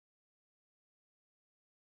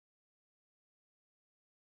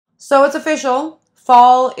So it's official.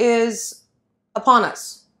 Fall is upon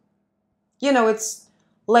us. You know, it's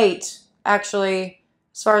late, actually,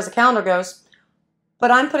 as far as the calendar goes.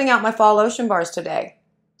 But I'm putting out my fall lotion bars today.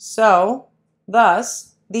 So,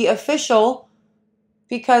 thus, the official,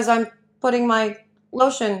 because I'm putting my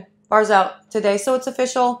lotion bars out today, so it's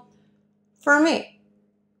official for me.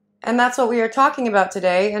 And that's what we are talking about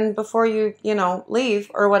today. And before you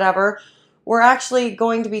leave or whatever, we're actually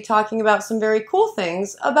going to be talking about some very cool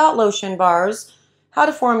things about lotion bars, how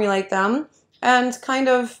to formulate them, and kind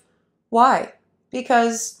of why.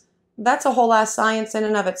 Because that's a whole ass science in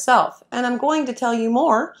and of itself. And I'm going to tell you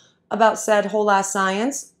more about said whole ass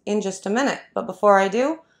science in just a minute. But before I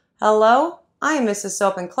do, hello, I am Mrs.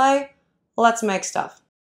 Soap and Clay. Let's make stuff.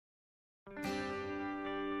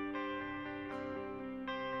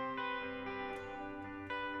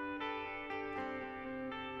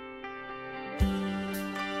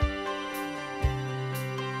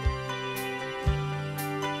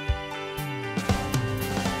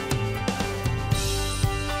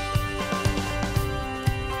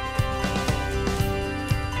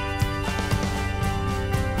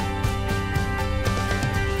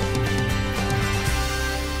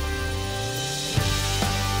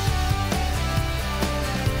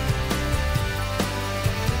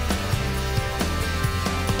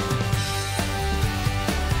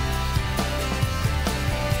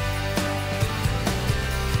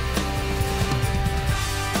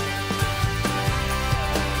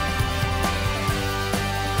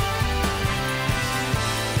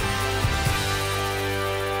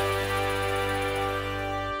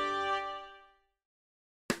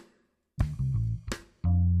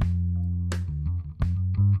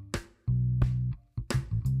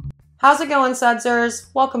 How's it going, sudsers?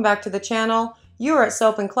 Welcome back to the channel. You are at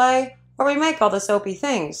Soap and Clay, where we make all the soapy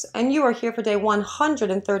things, and you are here for day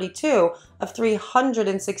 132 of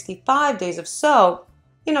 365 days of soap,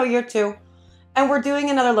 year 2, and we're doing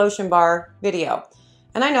another lotion bar video.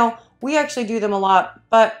 And I know we actually do them a lot,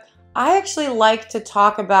 but I actually like to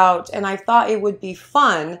talk about, and I thought it would be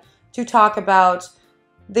fun to talk about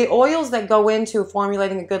the oils that go into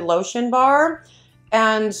formulating a good lotion bar,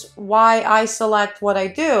 and why I select what I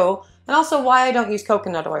do, and also why I don't use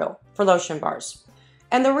coconut oil for lotion bars.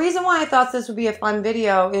 And the reason why I thought this would be a fun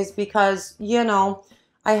video is because,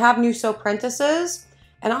 I have new soap apprentices,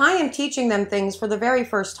 and I am teaching them things for the very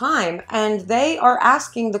first time, and they are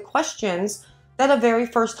asking the questions that a very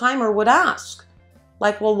first timer would ask.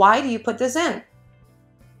 Like, well, why do you put this in?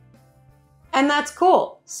 And that's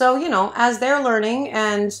cool. So, as they're learning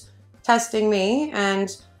and testing me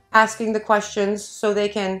and asking the questions so they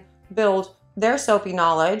can build their soapy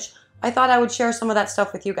knowledge, I thought I would share some of that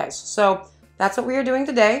stuff with you guys. So that's what we are doing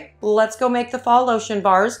today. Let's go make the fall lotion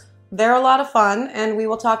bars. They're a lot of fun, and we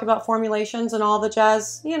will talk about formulations and all the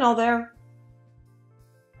jazz, there.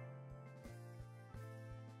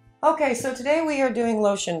 Okay, so today we are doing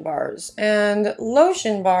lotion bars. And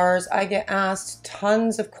lotion bars, I get asked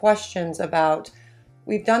tons of questions about.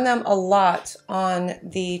 We've done them a lot on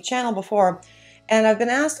the channel before. And I've been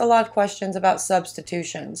asked a lot of questions about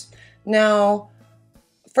substitutions. Now,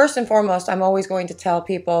 first and foremost, I'm always going to tell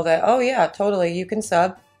people that, oh yeah, totally, you can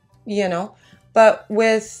sub, But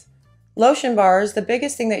with lotion bars, the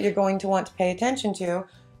biggest thing that you're going to want to pay attention to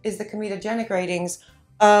is the comedogenic ratings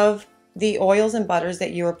of the oils and butters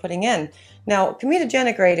that you are putting in. Now,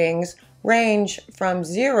 comedogenic ratings range from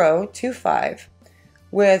 0 to 5,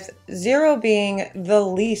 with 0 being the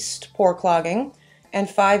least pore clogging, and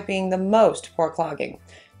 5 being the most pore clogging.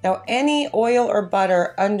 Now, any oil or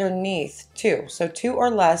butter underneath 2, so 2 or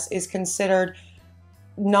less, is considered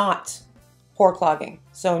not pore clogging,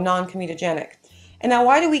 so non-comedogenic. And now,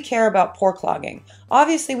 why do we care about pore clogging?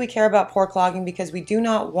 Obviously, we care about pore clogging because we do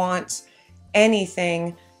not want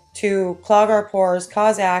anything to clog our pores,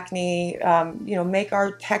 cause acne, make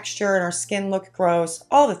our texture and our skin look gross,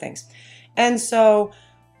 all the things. And so,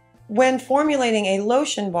 when formulating a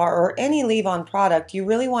lotion bar or any leave-on product, you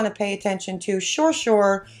really want to pay attention to,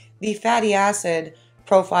 sure, the fatty acid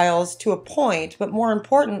profiles to a point, but more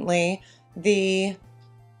importantly, the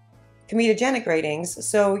comedogenic ratings,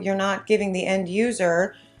 so you're not giving the end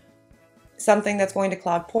user something that's going to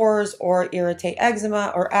clog pores or irritate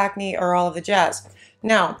eczema or acne or all of the jazz.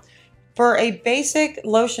 Now, for a basic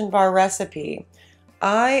lotion bar recipe,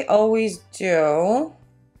 I always do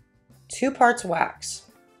 2 parts wax.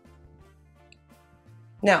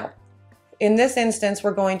 Now, in this instance,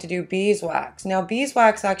 we're going to do beeswax. Now,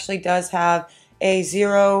 beeswax actually does have a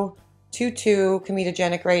 0 to 2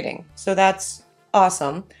 comedogenic rating, so that's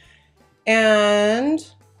awesome. And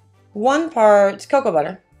 1 part cocoa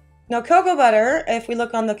butter. Now, cocoa butter, if we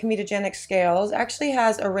look on the comedogenic scales, actually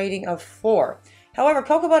has a rating of 4. However,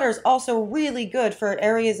 cocoa butter is also really good for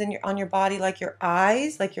areas on your body like your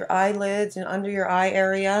eyes, like your eyelids and under your eye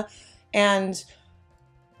area, and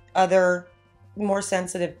other more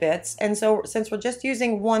sensitive bits. And so since we're just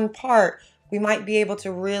using one part, we might be able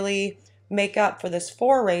to really make up for this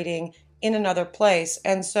 4 rating in another place.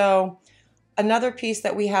 And so another piece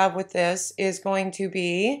that we have with this is going to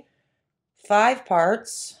be 5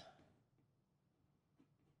 parts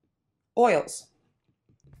oils.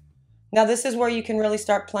 Now this is where you can really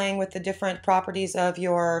start playing with the different properties of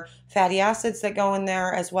your fatty acids that go in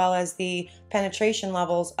there, as well as the penetration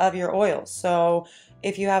levels of your oils. So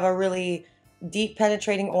if you have a really deep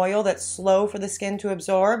penetrating oil that's slow for the skin to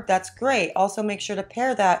absorb, that's great. Also make sure to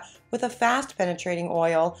pair that with a fast penetrating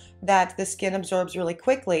oil that the skin absorbs really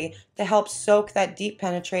quickly to help soak that deep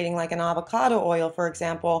penetrating, like an avocado oil, for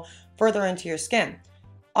example, further into your skin.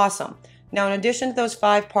 Awesome. Now, in addition to those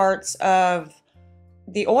 5 parts of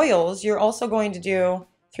the oils, you're also going to do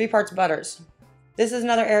 3 parts butters. This is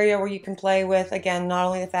another area where you can play with, again, not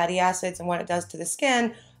only the fatty acids and what it does to the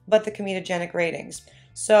skin, but the comedogenic ratings.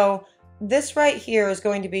 So this right here is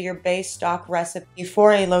going to be your base stock recipe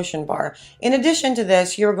for a lotion bar. In addition to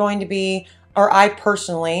this, you're going to be, or I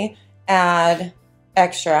personally, add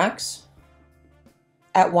extracts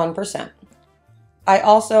at 1%. I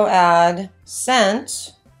also add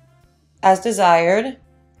scent as desired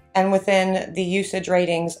and within the usage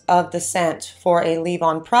ratings of the scent for a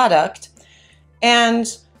leave-on product. And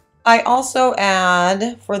I also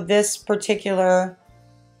add, for this particular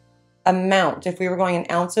amount, if we were going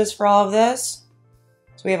in ounces for all of this,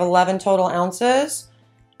 so we have 11 total ounces,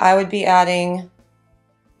 I would be adding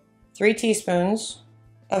 3 teaspoons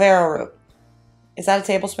of arrowroot. Is that a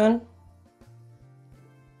tablespoon?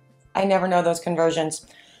 I never know those conversions.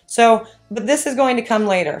 So, but this is going to come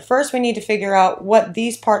later. First, we need to figure out what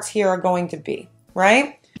these parts here are going to be,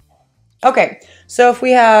 right? Okay, so if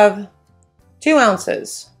we have 2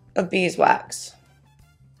 ounces of beeswax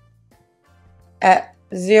at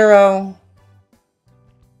 0,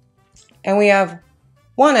 and we have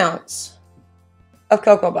 1 ounce of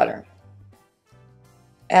cocoa butter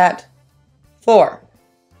at 4.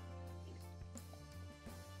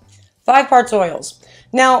 5 parts oils.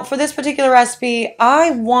 Now, for this particular recipe,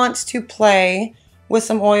 I want to play with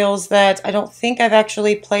some oils that I don't think I've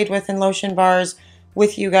actually played with in lotion bars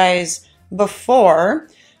with you guys before.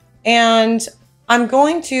 And I'm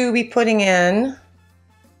going to be putting in,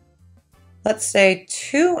 let's say,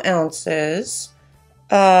 2 ounces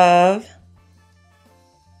of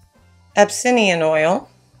Abyssinian oil.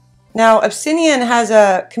 Now, Abyssinian has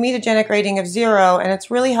a comedogenic rating of 0, and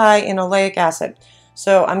it's really high in oleic acid.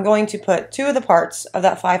 So I'm going to put 2 of the parts of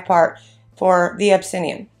that 5 part for the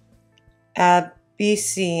Abyssinian.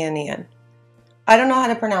 Abyssinian. I don't know how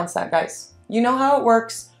to pronounce that, guys. You know how it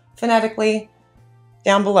works phonetically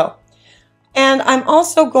down below. And I'm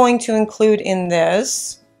also going to include in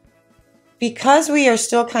this, because we are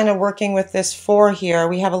still kind of working with this 4 here,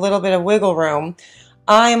 we have a little bit of wiggle room.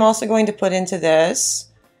 I am also going to put into this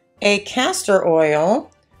a castor oil,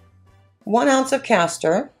 1 ounce of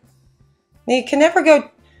castor. Now you can never go,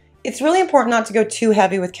 it's really important not to go too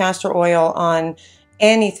heavy with castor oil on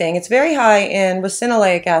anything. It's very high in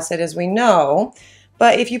ricinoleic acid, as we know,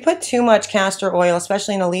 but if you put too much castor oil,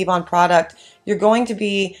 especially in a leave-on product, you're going to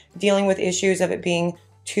be dealing with issues of it being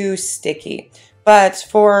too sticky. But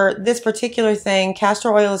for this particular thing,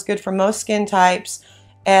 castor oil is good for most skin types,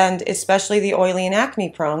 and especially the oily and acne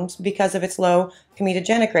prone because of its low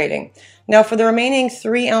comedogenic rating. Now for the remaining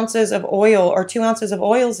 3 ounces of oil, or 2 ounces of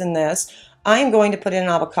oils in this, I'm going to put in an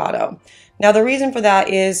avocado. Now the reason for that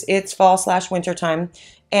is it's fall/winter time,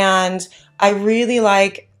 and I really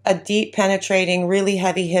like a deep penetrating, really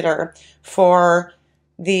heavy hitter for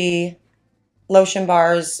the lotion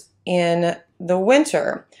bars in the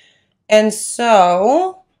winter. And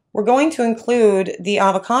so we're going to include the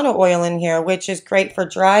avocado oil in here, which is great for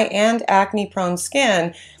dry and acne prone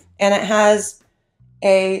skin, and it has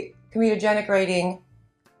a comedogenic rating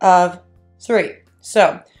of 3.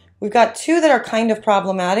 So we've got 2 that are kind of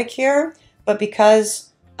problematic here, but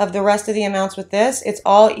because of the rest of the amounts with this, it's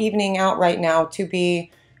all evening out right now to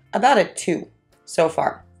be about a 2 so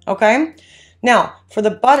far, okay? Now, for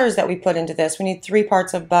the butters that we put into this, we need 3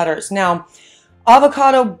 parts of butters. Now,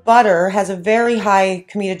 avocado butter has a very high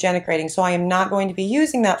comedogenic rating, so I am not going to be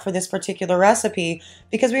using that for this particular recipe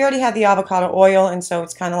because we already have the avocado oil, and so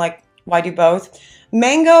it's kind of like, why do both?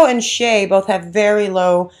 Mango and shea both have very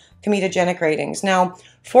low comedogenic ratings. Now,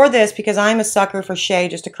 for this, because I'm a sucker for shea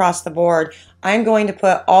just across the board, I'm going to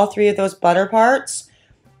put all 3 of those butter parts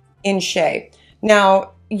in shea.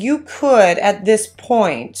 Now, you could, at this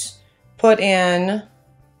point, put in,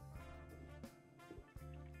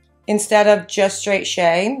 instead of just straight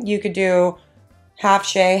shea, you could do half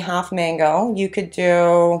shea, half mango. You could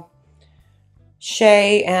do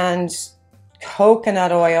shea and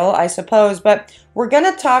coconut oil, I suppose. But we're going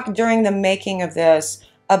to talk during the making of this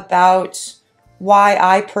about why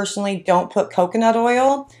I personally don't put coconut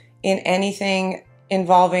oil in anything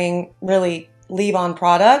involving really leave-on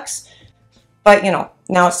products. But, you know,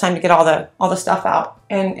 now it's time to get all the stuff out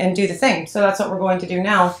and do the thing. So that's what we're going to do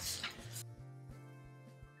now.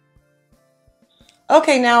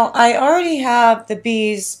 Okay, now I already have the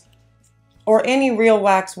bees, or any real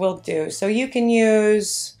wax will do. So you can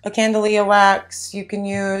use a Candelia wax, you can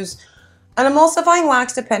use an emulsifying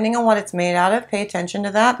wax depending on what it's made out of. Pay attention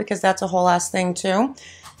to that because that's a whole ass thing too.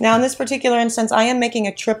 Now in this particular instance, I am making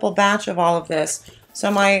a triple batch of all of this. So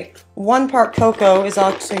my 1 part cocoa is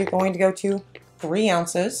actually going to go to 3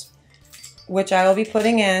 ounces, which I will be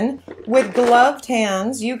putting in with gloved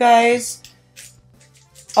hands. You guys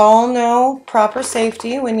all know proper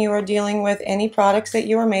safety when you are dealing with any products that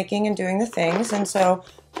you are making and doing the things. And so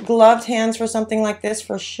gloved hands for something like this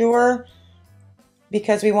for sure,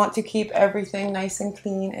 because we want to keep everything nice and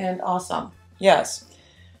clean and awesome. Yes.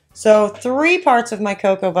 So 3 parts of my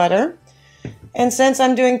cocoa butter. And since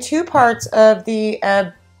I'm doing 2 parts of the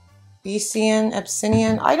Abyssinian,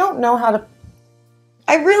 I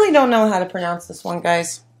really don't know how to pronounce this one,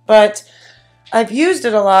 guys, but I've used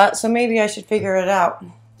it a lot, so maybe I should figure it out.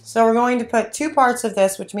 So we're going to put 2 parts of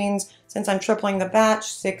this, which means since I'm tripling the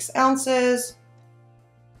batch, 6 ounces.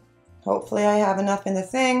 Hopefully I have enough in the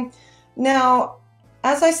thing. Now,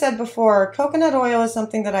 as I said before, coconut oil is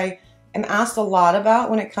something that I am asked a lot about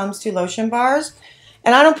when it comes to lotion bars,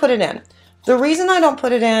 and I don't put it in. The reason I don't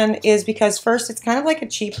put it in is because first, it's kind of like a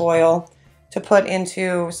cheap oil to put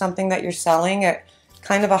into something that you're selling at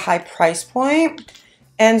kind of a high price point.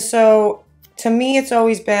 And so to me, it's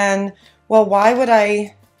always been, well, why would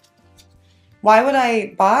I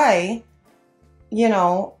buy, you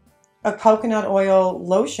know, a coconut oil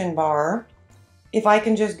lotion bar if I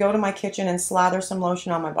can just go to my kitchen and slather some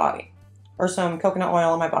lotion on my body or some coconut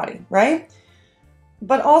oil on my body, right?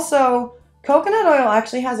 But also, coconut oil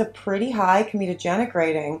actually has a pretty high comedogenic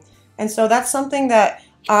rating. And so that's something that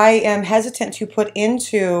I am hesitant to put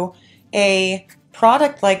into a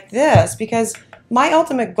product like this, because my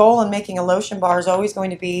ultimate goal in making a lotion bar is always going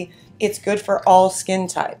to be it's good for all skin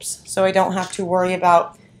types. So I don't have to worry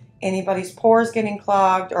about anybody's pores getting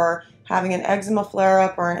clogged or having an eczema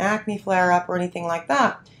flare-up or an acne flare-up or anything like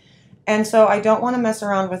that. And so I don't want to mess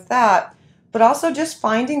around with that. But also just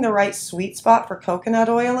finding the right sweet spot for coconut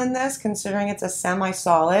oil in this, considering it's a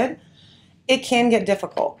semi-solid, it can get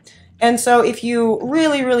difficult. And so if you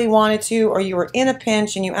really, really wanted to, or you were in a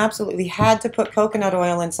pinch and you absolutely had to put coconut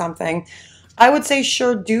oil in something, I would say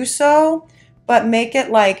sure do so, but make it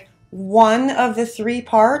like 1 of the 3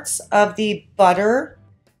 parts of the butter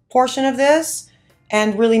portion of this,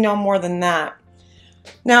 and really no more than that.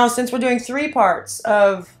 Now, since we're doing 3 parts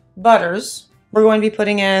of butters, we're going to be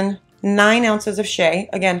putting in 9 ounces of shea,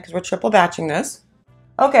 again, because we're triple batching this.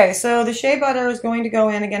 Okay, so the shea butter is going to go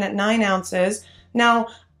in again at 9 ounces. Now,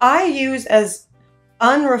 I use as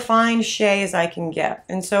unrefined shea as I can get.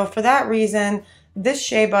 And so for that reason, this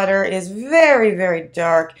shea butter is very, very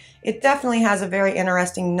dark. It definitely has a very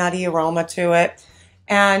interesting nutty aroma to it.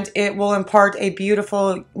 And it will impart a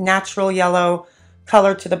beautiful natural yellow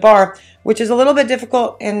color to the bar, which is a little bit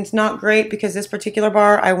difficult and not great because this particular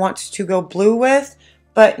bar I want to go blue with.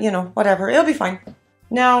 But, you know, whatever, it'll be fine.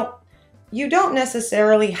 Now, you don't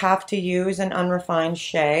necessarily have to use an unrefined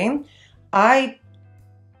shea. I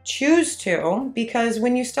choose to, because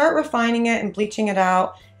when you start refining it and bleaching it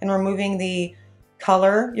out and removing the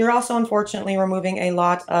color, you're also unfortunately removing a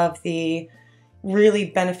lot of the really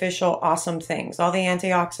beneficial, awesome things, all the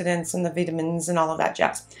antioxidants and the vitamins and all of that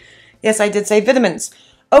jazz. Yes, I did say vitamins.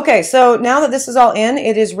 Okay, so now that this is all in,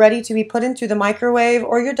 it is ready to be put into the microwave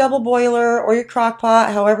or your double boiler or your crock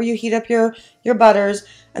pot, however you heat up your butters,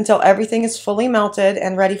 until everything is fully melted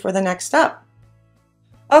and ready for the next step.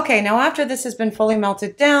 Okay, now after this has been fully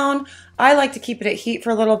melted down, I like to keep it at heat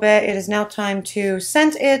for a little bit. It is now time to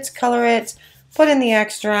scent it, color it, put in the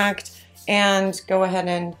extract, and go ahead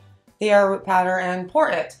and the arrowroot powder and pour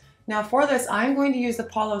it. Now for this, I'm going to use the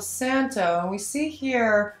Palo Santo, and we see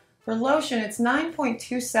here for lotion, it's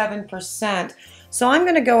 9.27%. So I'm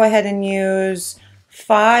going to go ahead and use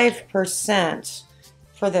 5%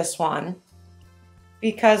 for this one,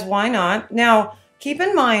 because why not? Now, keep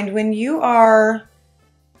in mind, when you are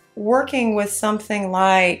working with something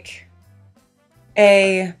like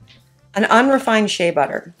an unrefined shea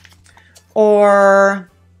butter,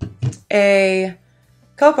 or a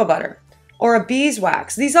cocoa butter or a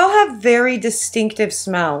beeswax. These all have very distinctive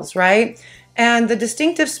smells, right? And the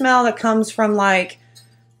distinctive smell that comes from like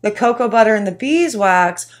the cocoa butter and the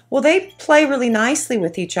beeswax, well, they play really nicely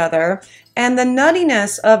with each other. And the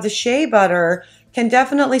nuttiness of the shea butter can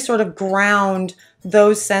definitely sort of ground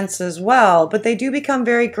those scents as well, but they do become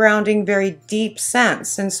very grounding, very deep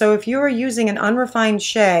scents. And so if you are using an unrefined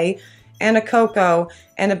shea and a cocoa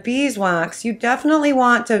and a beeswax, you definitely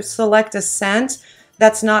want to select a scent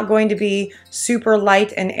that's not going to be super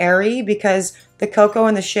light and airy, because the cocoa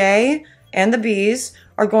and the shea and the bees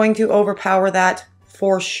are going to overpower that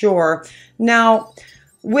for sure. Now,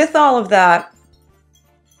 with all of that,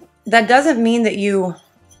 that doesn't mean that you,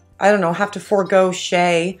 I don't know, have to forego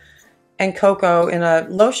shea and cocoa in a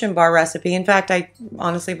lotion bar recipe. In fact, I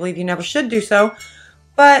honestly believe you never should do so.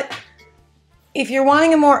 But if you're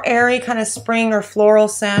wanting a more airy kind of spring or floral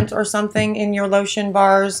scent or something in your lotion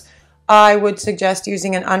bars, I would suggest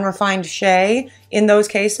using an unrefined shea in those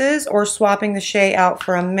cases, or swapping the shea out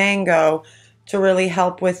for a mango to really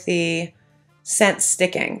help with the scent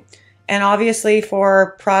sticking. And obviously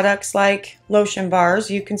for products like lotion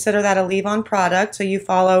bars, you consider that a leave-on product, so you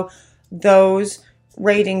follow those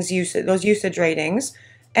those usage ratings.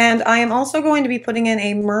 And I am also going to be putting in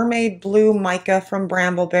a mermaid blue mica from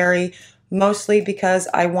Brambleberry, mostly because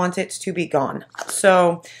I want it to be gone.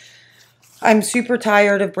 So I'm super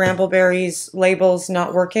tired of Brambleberry's labels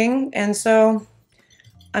not working, and so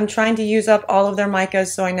I'm trying to use up all of their micas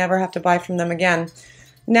so I never have to buy from them again.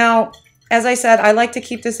 Now, as I said, I like to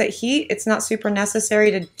keep this at heat. It's not super necessary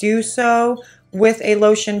to do so with a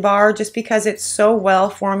lotion bar, just because it's so well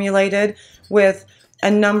formulated with a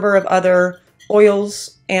number of other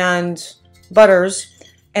oils and butters.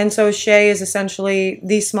 And so shea is essentially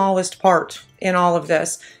the smallest part in all of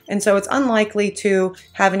this. And so it's unlikely to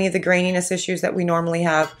have any of the graininess issues that we normally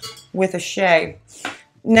have with a shea.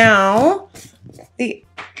 Now, the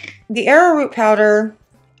arrowroot powder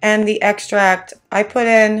and the extract I put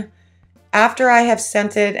in after I have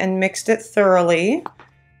scented and mixed it thoroughly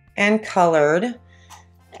and colored.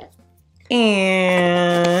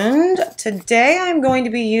 And today I'm going to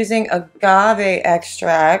be using agave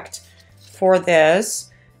extract for this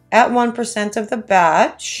at 1% of the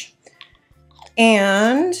batch.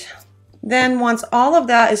 And then once all of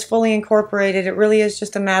that is fully incorporated, it really is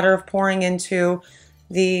just a matter of pouring into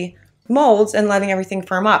the molds and letting everything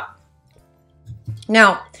firm up.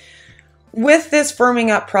 Now, with this firming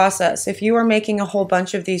up process, if you are making a whole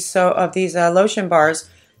bunch of these lotion bars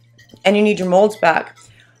and you need your molds back,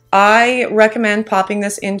 I recommend popping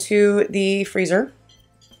this into the freezer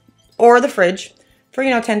or the fridge for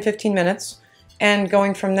 10-15 minutes and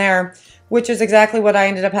going from there, which is exactly what I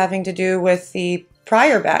ended up having to do with the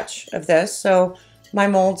prior batch of this. So my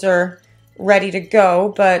molds are ready to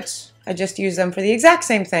go, but I just used them for the exact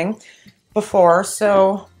same thing before,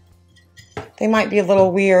 so they might be a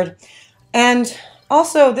little weird. And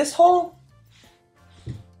also this whole,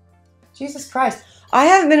 Jesus Christ, I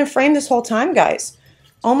haven't been in frame this whole time, guys.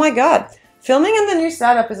 Oh my God. Filming in the new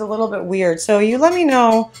setup is a little bit weird. So you let me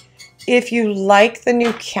know if you like the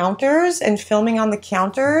new counters and filming on the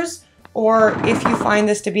counters, or if you find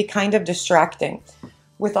this to be kind of distracting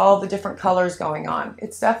with all the different colors going on.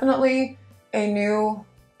 It's definitely a new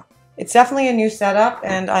setup,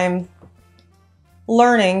 and I'm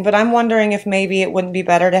learning, but I'm wondering if maybe it wouldn't be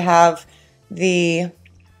better to have the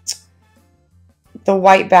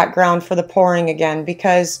white background for the pouring again,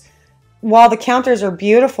 because while the counters are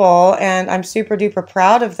beautiful and I'm super duper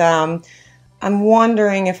proud of them, I'm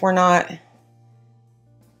wondering if we're not,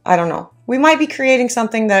 I don't know, we might be creating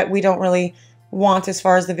something that we don't really want as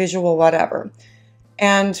far as the visual whatever.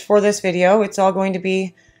 And for this video, it's all going to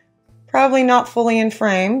be probably not fully in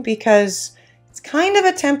frame, because it's kind of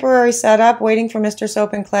a temporary setup, waiting for Mr.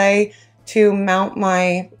 Soap and Clay to mount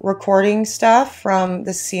my recording stuff from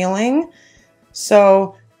the ceiling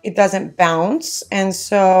so it doesn't bounce, and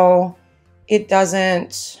so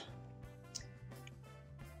it's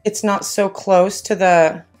not so close to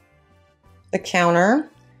the counter,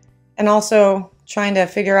 and also trying to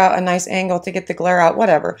figure out a nice angle to get the glare out,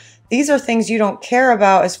 whatever. These are things you don't care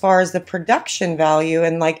about as far as the production value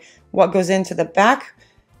and like what goes into the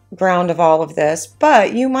background of all of this,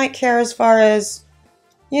 but you might care as far as,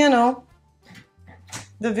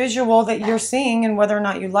 the visual that you're seeing and whether or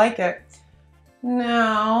not you like it.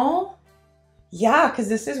 Now, yeah, because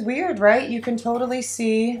this is weird, right? You can totally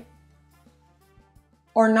see,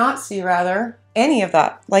 or not see rather, any of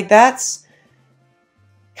that. Like, that's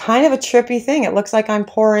kind of a trippy thing. It looks like I'm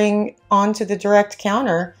pouring onto the direct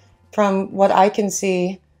counter from what I can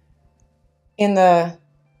see in the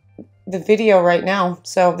the video right now.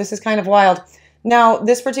 So this is kind of wild. Now,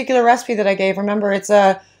 this particular recipe that I gave, remember, it's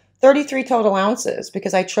 33 total ounces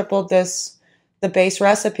because I tripled the base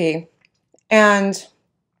recipe. And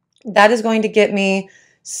that is going to get me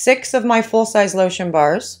 6 of my full-size lotion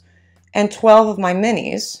bars and 12 of my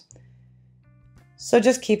minis. So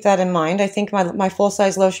just keep that in mind. I think my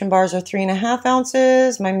full-size lotion bars are 3.5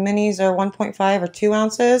 ounces. My minis are 1.5 or 2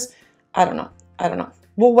 ounces. I don't know.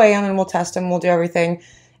 We'll weigh them and we'll test them. We'll do everything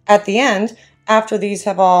at the end after these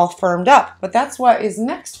have all firmed up. But that's what is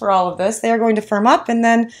next for all of this. They are going to firm up and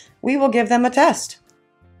then we will give them a test.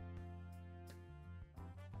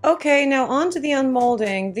 Okay, now on to the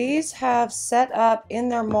unmolding. These have set up in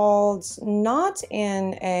their molds, not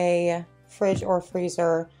in a fridge or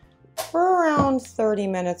freezer, for around 30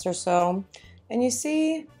 minutes or so. And you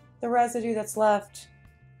see the residue that's left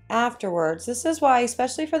afterwards. This is why,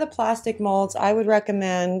 especially for the plastic molds, I would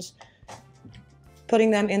recommend putting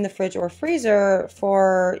them in the fridge or freezer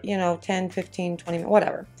for, 10, 15, 20 minutes,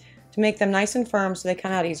 whatever, to make them nice and firm so they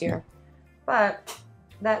come out easier. But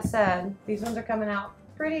that said, these ones are coming out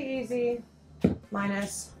pretty easy,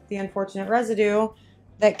 minus the unfortunate residue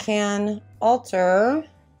that can alter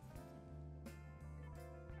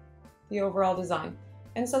the overall design.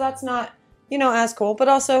 And so that's not, as cool, but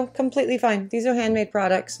also completely fine. These are handmade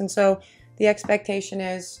products, and so the expectation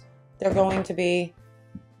is they're going to be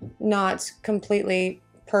not completely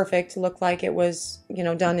perfect, look like it was,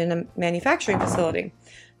 done in a manufacturing facility.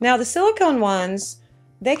 Now the silicone ones,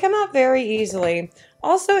 they come out very easily.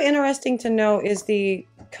 Also interesting to note is the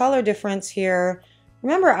color difference here.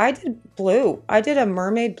 Remember, I did blue. I did a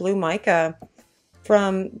mermaid blue mica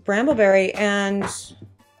from Brambleberry, and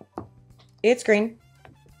it's green.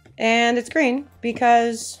 And it's green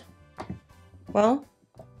because, well,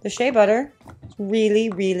 the shea butter is really,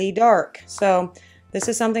 really dark. So this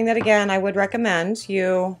is something that, again, I would recommend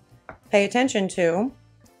you pay attention to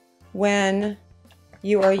when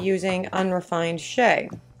you are using unrefined shea.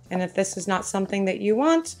 And if this is not something that you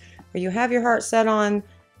want, or you have your heart set on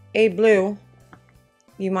a blue,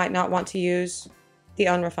 you might not want to use the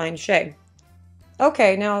unrefined shea.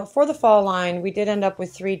 Okay, now for the fall line, we did end up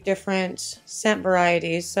with 3 different scent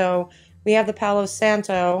varieties. So we have the Palo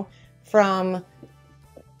Santo from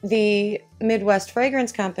the Midwest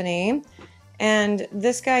Fragrance Company. And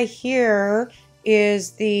this guy here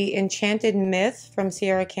is the Enchanted Myth from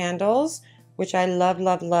Sierra Candles, which I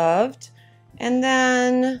loved. And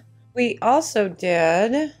then we also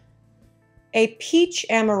did a peach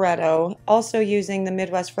amaretto, also using the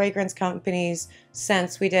Midwest Fragrance Company's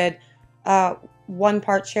scents. We did 1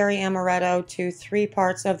 part cherry amaretto to 3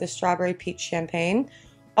 parts of the strawberry peach champagne.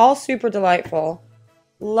 All super delightful.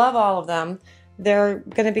 Love all of them. They're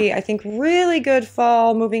going to be, I think, really good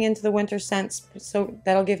fall, moving into the winter scents. So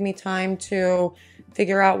that'll give me time to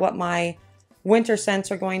figure out what my winter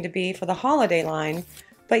scents are going to be for the holiday line.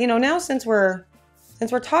 But now since we're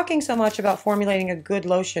talking so much about formulating a good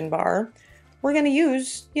lotion bar, we're going to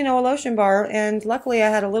use, a lotion bar. And luckily I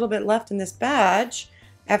had a little bit left in this batch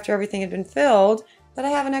after everything had been filled, but I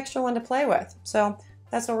have an extra one to play with. So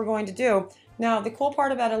that's what we're going to do. Now, the cool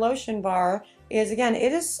part about a lotion bar is, again,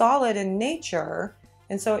 it is solid in nature,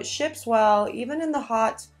 and so it ships well even in the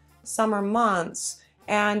hot summer months,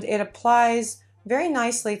 and it applies very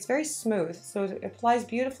nicely. It's very smooth, so it applies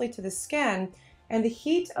beautifully to the skin, and the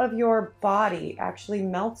heat of your body actually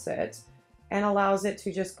melts it and allows it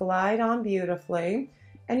to just glide on beautifully.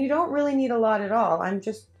 And you don't really need a lot at all. I'm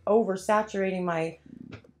just oversaturating my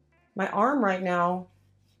arm right now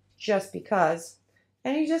just because.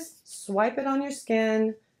 And you just swipe it on your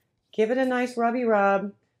skin, give it a nice rubby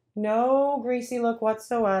rub, no greasy look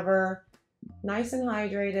whatsoever, nice and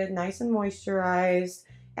hydrated, nice and moisturized,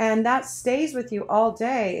 and that stays with you all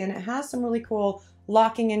day. And it has some really cool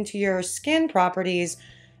locking into your skin properties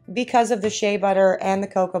because of the shea butter and the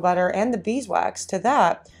cocoa butter and the beeswax to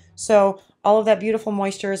that. So all of that beautiful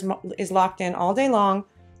moisture is locked in all day long.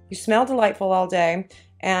 You smell delightful all day.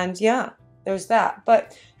 And yeah, there's that.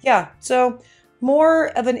 But yeah, so more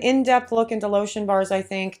of an in-depth look into lotion bars, I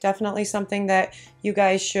think. Definitely something that you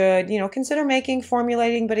guys should, consider making,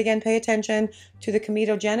 formulating, but again, pay attention to the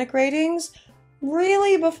comedogenic ratings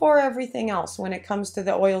really before everything else when it comes to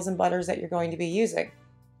the oils and butters that you're going to be using.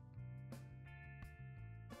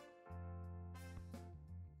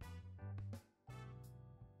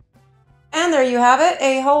 And there you have it,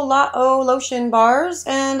 a whole lot of lotion bars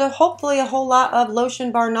and hopefully a whole lot of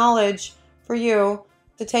lotion bar knowledge for you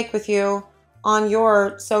to take with you on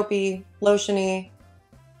your soapy, lotiony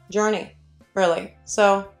journey, really.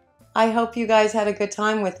 So I hope you guys had a good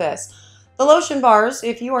time with this. The lotion bars,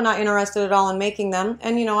 if you are not interested at all in making them,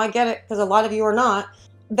 and I get it because a lot of you are not,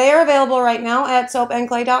 they are available right now at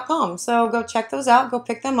soapandclay.com. So go check those out. Go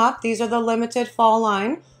pick them up. These are the limited fall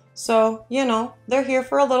line. So, you know, they're here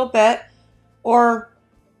for a little bit or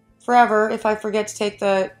forever if I forget to take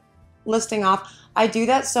the listing off. I do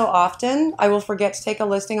that so often. I will forget to take a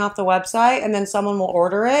listing off the website and then someone will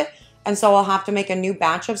order it. And so I'll have to make a new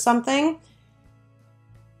batch of something.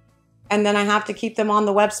 And then I have to keep them on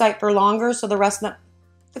the website for longer. So the rest of them,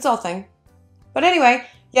 it's all thing. But anyway,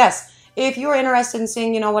 yes, if you're interested in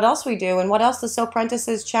seeing, you know, what else we do and what else the Soap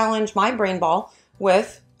Apprentices challenge my brain ball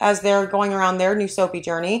with as they're going around their new soapy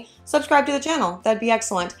journey, subscribe to the channel. That'd be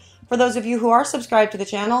excellent. For those of you who are subscribed to the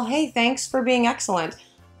channel, hey, thanks for being excellent.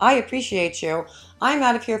 I appreciate you. I'm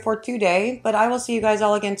out of here for today, but I will see you guys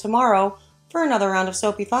all again tomorrow for another round of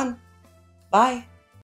soapy fun. Bye.